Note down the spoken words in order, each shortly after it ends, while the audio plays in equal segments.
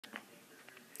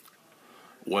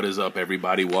What is up,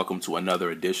 everybody? Welcome to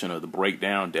another edition of The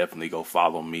Breakdown. Definitely go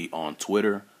follow me on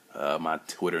Twitter. My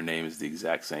Twitter name is the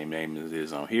exact same name as it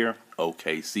is on here,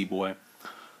 OKCBoy.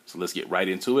 So let's get right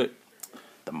into it.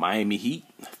 The Miami Heat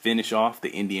finish off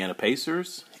the Indiana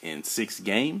Pacers in 6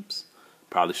 games.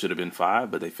 Probably should have been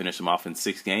 5, but they finished them off in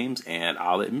 6 games, and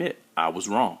I'll admit, I was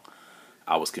wrong.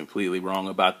 I was completely wrong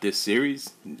about this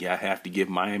series. Yeah, I have to give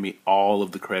Miami all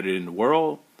of the credit in the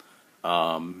world.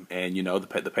 And you know, the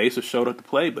Pacers showed up to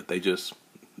play, but they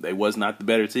was not the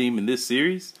better team in this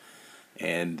series,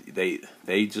 and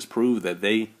they just proved that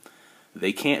they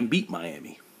can't beat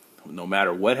Miami. No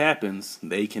matter what happens,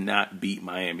 they cannot beat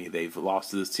Miami. They've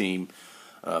lost to this team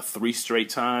 3 straight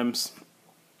times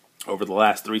over the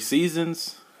last 3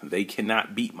 seasons. They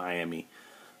cannot beat Miami.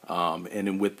 And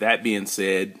then with that being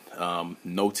said,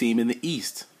 no team in the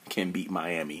East can beat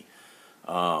Miami.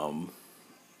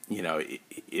 You know,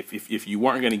 if you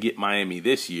weren't going to get Miami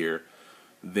this year,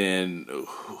 then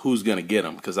who's going to get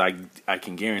them? Because I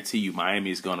can guarantee you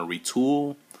Miami is going to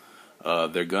retool.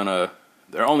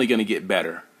 They're only going to get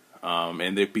better.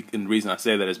 And the reason I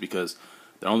say that is because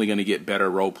they're only going to get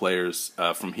better role players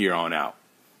from here on out.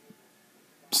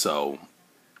 So,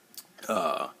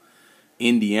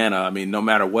 Indiana, I mean, no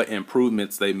matter what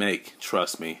improvements they make,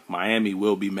 trust me, Miami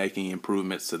will be making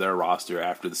improvements to their roster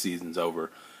after the season's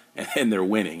over, and they're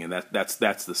winning. And that's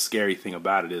the scary thing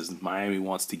about it is Miami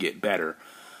wants to get better,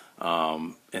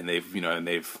 and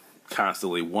they've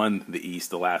constantly won the East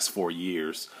the last 4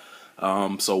 years.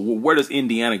 So where does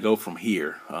Indiana go from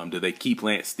here? Do they keep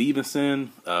Lance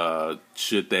Stevenson?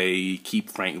 Should they keep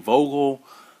Frank Vogel?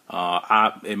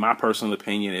 In my personal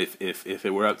opinion, if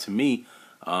it were up to me,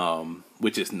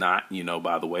 which is not,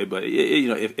 by the way, but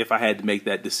if I had to make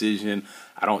that decision,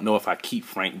 I don't know if I keep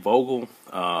Frank Vogel.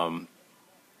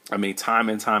 I mean, time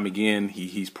and time again,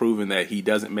 he's proven that he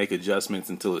doesn't make adjustments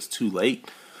until it's too late.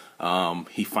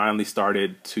 He finally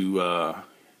started to.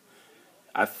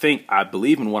 I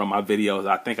believe in one of my videos,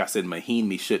 I think I said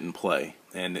Mahinmi shouldn't play.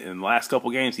 And in the last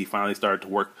couple games, he finally started to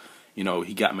work. He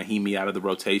got Mahinmi out of the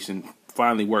rotation,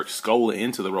 finally worked Scola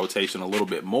into the rotation a little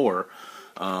bit more.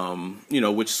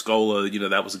 Which Scola,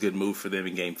 that was a good move for them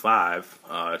in Game 5.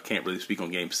 I can't really speak on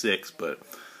Game 6, but,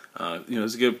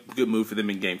 it's a good move for them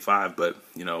in Game 5. But,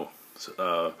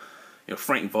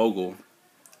 Frank Vogel,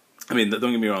 I mean,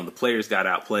 don't get me wrong, the players got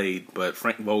outplayed, but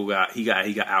Frank Vogel got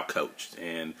outcoached.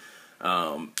 And,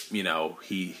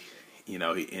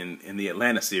 in the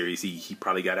Atlanta series, he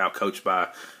probably got outcoached by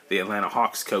the Atlanta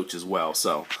Hawks coach as well.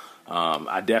 So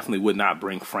I definitely would not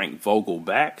bring Frank Vogel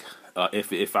back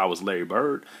if I was Larry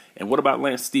Bird. And what about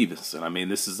Lance Stevenson? I mean,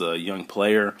 this is a young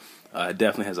player,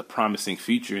 definitely has a promising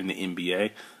future in the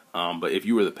NBA. But if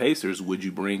you were the Pacers, would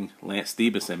you bring Lance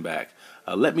Stevenson back?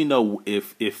 Let me know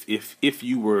if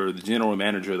you were the general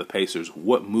manager of the Pacers,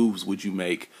 what moves would you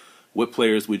make? What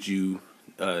players would you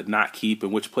not keep,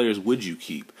 and which players would you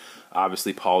keep?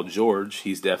 Obviously, Paul George,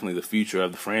 he's definitely the future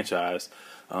of the franchise.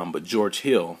 But George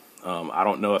Hill, I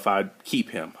don't know if I'd keep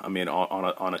him. I mean,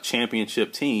 on a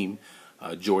championship team,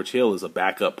 George Hill is a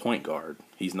backup point guard.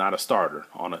 He's not a starter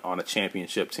on a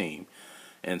championship team.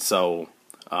 And so,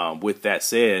 with that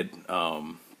said,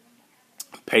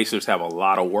 Pacers have a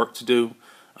lot of work to do.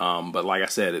 But like I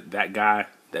said, that guy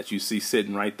that you see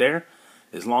sitting right there,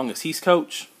 as long as he's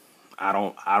coach, I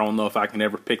don't know if I can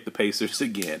ever pick the Pacers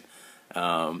again.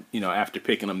 After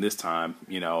picking them this time,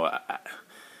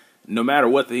 no matter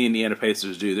what the Indiana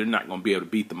Pacers do, they're not going to be able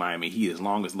to beat the Miami Heat as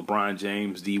long as LeBron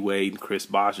James, D Wade, and Chris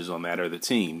Bosh is on that other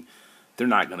team. They're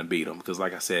not going to beat them because,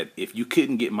 like I said, if you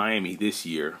couldn't get Miami this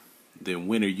year, then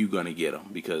when are you going to get them?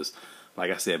 Because,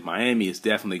 like I said, Miami is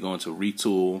definitely going to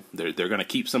retool. They're going to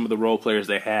keep some of the role players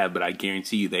they have, but I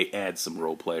guarantee you they add some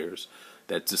role players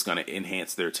that's just going to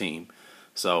enhance their team.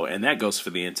 So, and that goes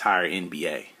for the entire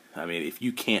NBA. I mean, if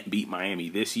you can't beat Miami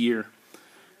this year,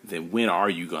 then when are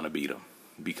you going to beat them?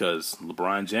 Because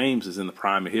LeBron James is in the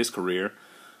prime of his career.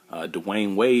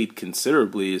 Dwayne Wade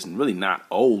considerably is really not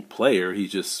old player. He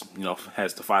just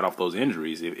has to fight off those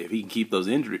injuries. If he can keep those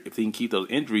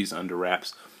injuries under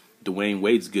wraps, Dwayne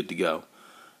Wade's good to go.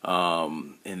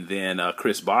 And then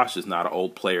Chris Bosh is not an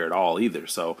old player at all either.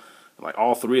 So, like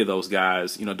all 3 of those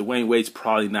guys, Dwayne Wade's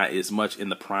probably not as much in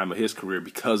the prime of his career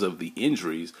because of the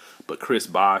injuries, but Chris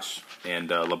Bosh and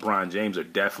LeBron James are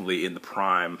definitely in the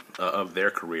prime of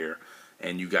their career.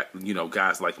 And you got,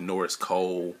 guys like Norris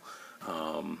Cole,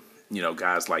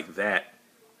 guys like that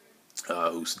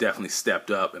who's definitely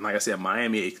stepped up. And like I said,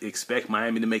 expect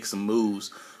Miami to make some moves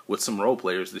with some role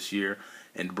players this year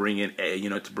and bring in,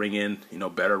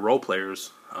 better role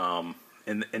players,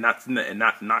 and not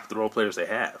knock the role players they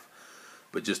have,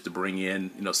 but just to bring in,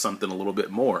 something a little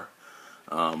bit more.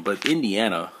 But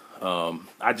Indiana,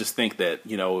 I just think that,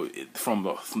 you know, from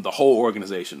the whole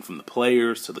organization, from the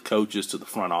players to the coaches to the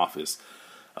front office,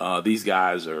 these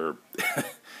guys are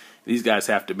these guys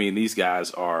have to mean these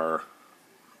guys are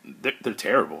they're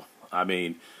terrible. I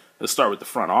mean, let's start with the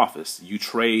front office. You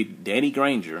trade Danny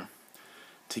Granger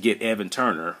to get Evan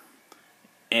Turner,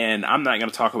 and I'm not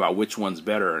going to talk about which one's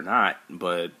better or not,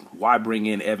 but why bring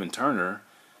in Evan Turner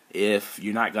if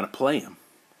you're not going to play him?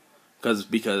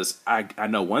 Because I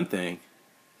know one thing,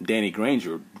 Danny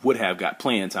Granger would have got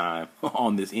playing time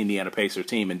on this Indiana Pacers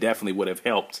team and definitely would have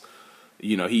helped.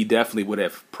 You know, he definitely would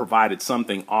have provided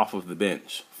something off of the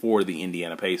bench for the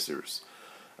Indiana Pacers.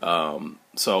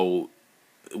 So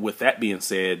with that being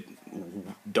said,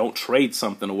 don't trade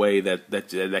something away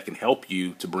that can help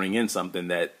you to bring in something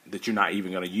that you're not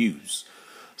even going to use.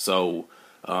 So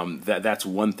that's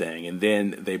one thing. And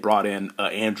then they brought in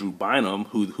Andrew Bynum,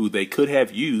 who they could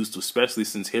have used, especially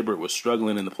since Hibbert was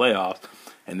struggling in the playoffs,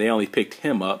 and they only picked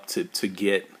him up to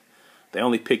get. They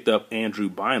only picked up Andrew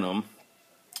Bynum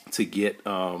to get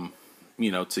so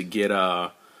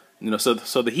the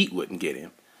Heat wouldn't get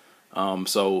him.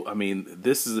 So, I mean,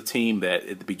 this is a team that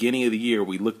at the beginning of the year,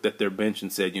 we looked at their bench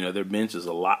and said, you know, their bench is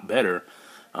a lot better.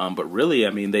 But really,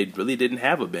 I mean, they really didn't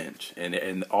have a bench,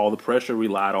 and all the pressure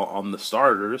relied on the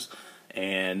starters.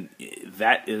 And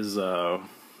that is,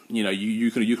 you know,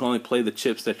 you can only play the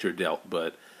chips that you're dealt.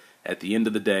 But at the end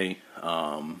of the day,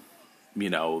 you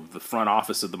know, the front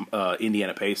office of the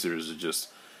Indiana Pacers is just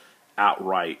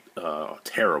outright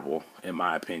terrible, in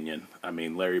my opinion. I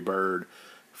mean,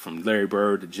 from Larry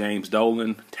Bird to James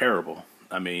Dolan, terrible.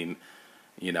 I mean,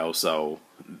 you know, so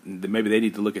maybe they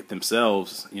need to look at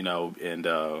themselves, you know, and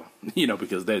you know,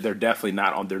 because they're definitely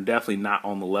not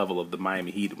on the level of the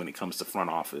Miami Heat when it comes to front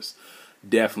office.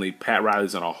 Definitely, Pat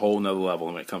Riley's on a whole nother level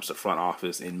when it comes to front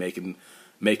office and making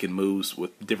moves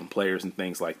with different players and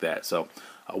things like that. So,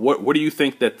 what do you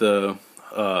think that the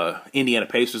Indiana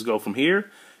Pacers go from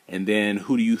here? And then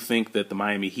who do you think that the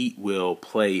Miami Heat will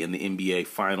play in the NBA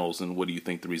Finals, and what do you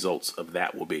think the results of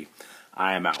that will be?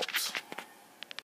 I am out.